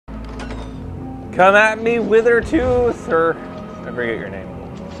Come at me, Withertooth, or I forget your name.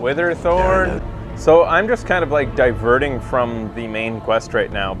 Witherthorn. So I'm just kind of like diverting from the main quest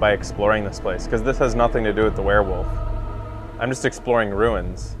right now by exploring this place, because this has nothing to do with the werewolf. I'm just exploring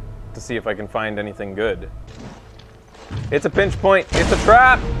ruins to see if I can find anything good. It's a pinch point. It's a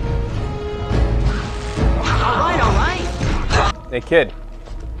trap. All right. Hey, kid.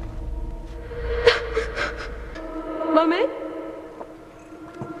 Mommy?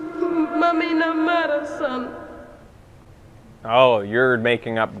 Mommy no matter, son. Oh, you're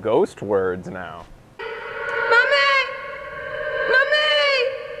making up ghost words now. Mommy! Mommy!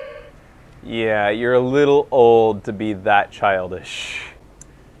 Yeah, you're a little old to be that childish.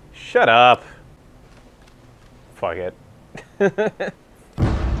 Shut up. Fuck it.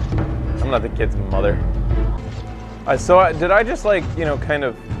 I'm not the kid's mother. Did I just like, you know, kind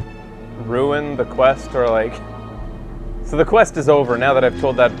of ruin the quest, or like... So the quest is over now that I've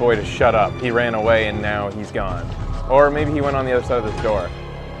told that boy to shut up. He ran away and now he's gone. Or maybe he went on the other side of this door.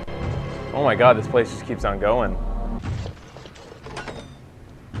 Oh my god, this place just keeps on going.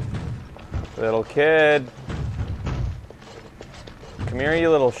 Little kid. Come here, you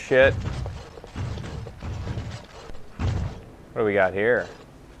little shit. What do we got here?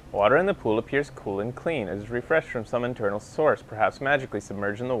 Water in the pool appears cool and clean. It is refreshed from some internal source. Perhaps magically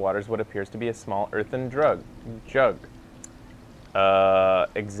submerged in the water is what appears to be a small earthen jug.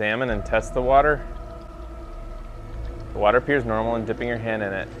 Examine and test the water. The water appears normal and dipping your hand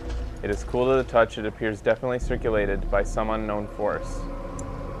in it. It is cool to the touch. It appears definitely circulated by some unknown force.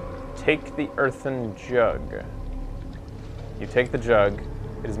 Take the earthen jug. You take the jug.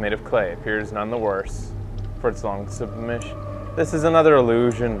 It is made of clay. Appears none the worse for its long submission. This is another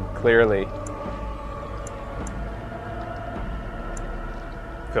illusion, clearly.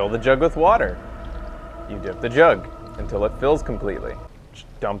 Fill the jug with water. You dip the jug until it fills completely. Just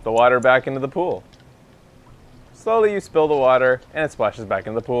dump the water back into the pool. Slowly you spill the water and it splashes back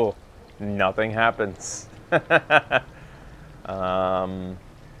in the pool. Nothing happens.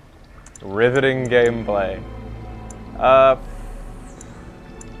 Riveting gameplay. Alright,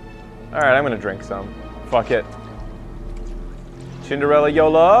 I'm gonna drink some. Fuck it. Chinderella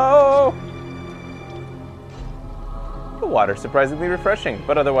YOLO! The water's surprisingly refreshing,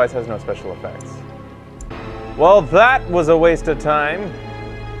 but otherwise has no special effects. Well, that was a waste of time.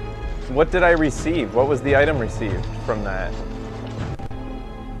 What did I receive? What was the item received from that?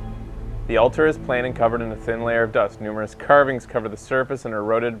 The altar is plain and covered in a thin layer of dust. Numerous carvings cover the surface and are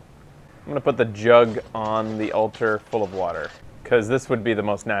eroded. I'm gonna put the jug on the altar full of water, because this would be the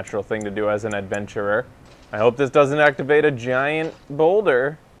most natural thing to do as an adventurer. I hope this doesn't activate a giant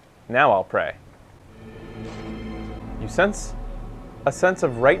boulder. Now I'll pray. You sense a sense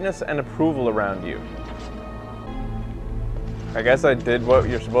of rightness and approval around you. I guess I did what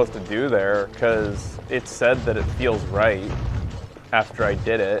you're supposed to do there, because it said that it feels right after I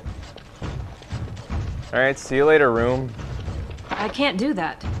did it. Alright, see you later, room. I can't do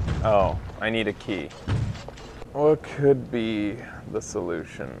that. Oh, I need a key. What could be the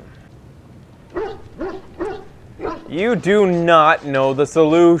solution? You do not know the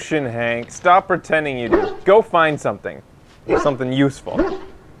solution, Hank. Stop pretending you do. Go find something. Something useful.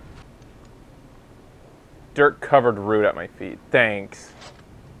 Dirt-covered root at my feet. Thanks.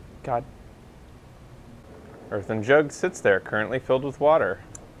 God. Earthen jug sits there, currently filled with water.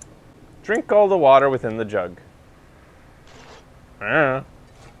 Drink all the water within the jug.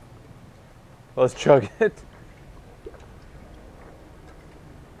 Let's chug it.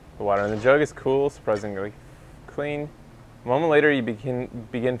 The water in the jug is cool, surprisingly clean. A moment later, you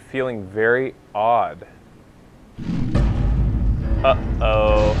begin feeling very odd.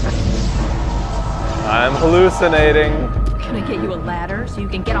 Uh-oh. I'm hallucinating. Can I get you a ladder so you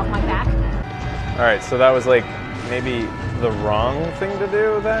can get off my back? Alright, so that was like maybe the wrong thing to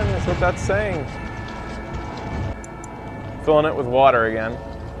do then? Is what that's saying. Filling it with water again.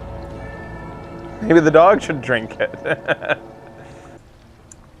 Maybe the dog should drink it.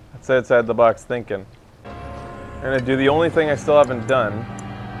 That's outside the box thinking. I'm gonna do the only thing I still haven't done.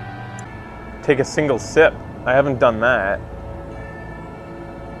 Take a single sip. I haven't done that.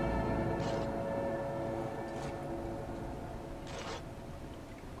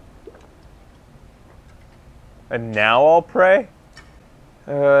 And now I'll pray?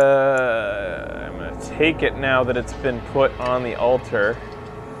 I'm gonna take it now that it's been put on the altar.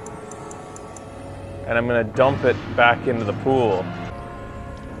 And I'm gonna dump it back into the pool.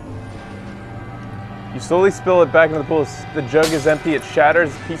 You slowly spill it back into the pool. The jug is empty. It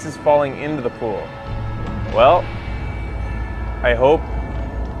shatters, pieces falling into the pool. Well, I hope...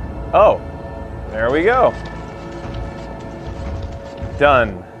 Oh, there we go.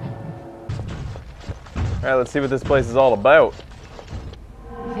 Done. Alright, let's see what this place is all about.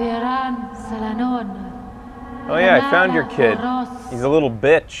 Oh yeah, I found your kid. He's a little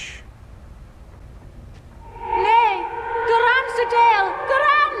bitch.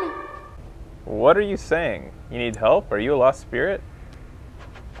 What are you saying? You need help? Are you a lost spirit?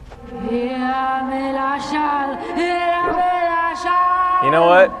 You know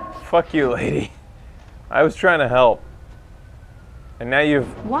what? Fuck you, lady. I was trying to help. And now you've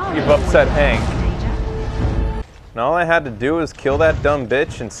upset Hank. And all I had to do was kill that dumb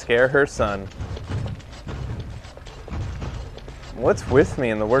bitch and scare her son. What's with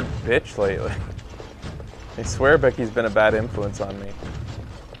me and the word bitch lately? I swear Becky's been a bad influence on me.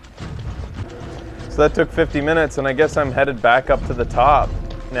 So that took 50 minutes, and I guess I'm headed back up to the top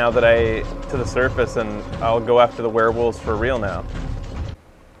now that to the surface, and I'll go after the werewolves for real now.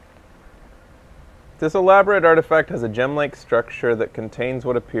 This elaborate artifact has a gem-like structure that contains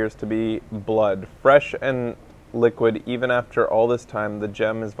what appears to be blood. Fresh and liquid, even after all this time, the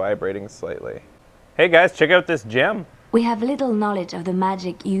gem is vibrating slightly. Hey guys, check out this gem. We have little knowledge of the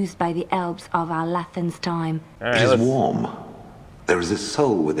magic used by the elves of our Lathan's time. Right, it is warm. There is a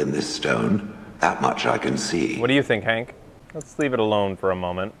soul within this stone. That much I can see. What do you think, Hank? Let's leave it alone for a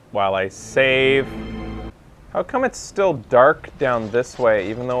moment while I save. How come it's still dark down this way,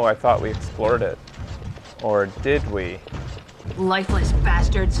 even though I thought we explored it? Or did we? Lifeless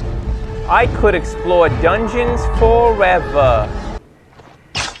bastards. I could explore dungeons forever.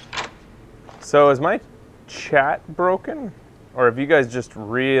 So is my chat broken? Or have you guys just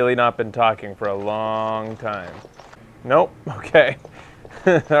really not been talking for a long time? Nope, okay.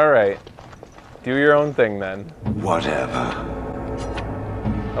 All right. Do your own thing then. Whatever.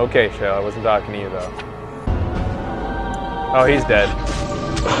 Okay, Shale, I wasn't talking to you though. Oh, he's dead.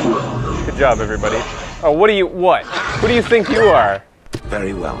 Good job, everybody. Oh, what? Who do you think you are?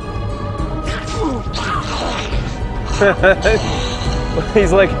 Very well.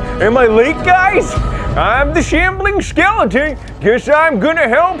 He's like, am I late, guys? I'm the shambling skeleton. Guess I'm gonna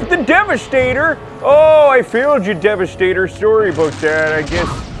help the Devastator. Oh, I failed you, Devastator. Sorry about that. I guess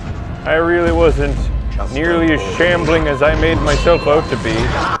I really wasn't nearly as shambling as I made myself out to be.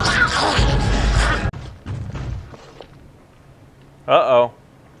 Uh-oh.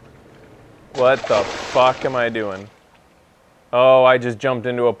 What the fuck am I doing? Oh, I just jumped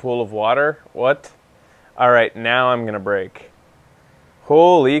into a pool of water? What? Alright, now I'm gonna break.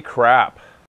 Holy crap.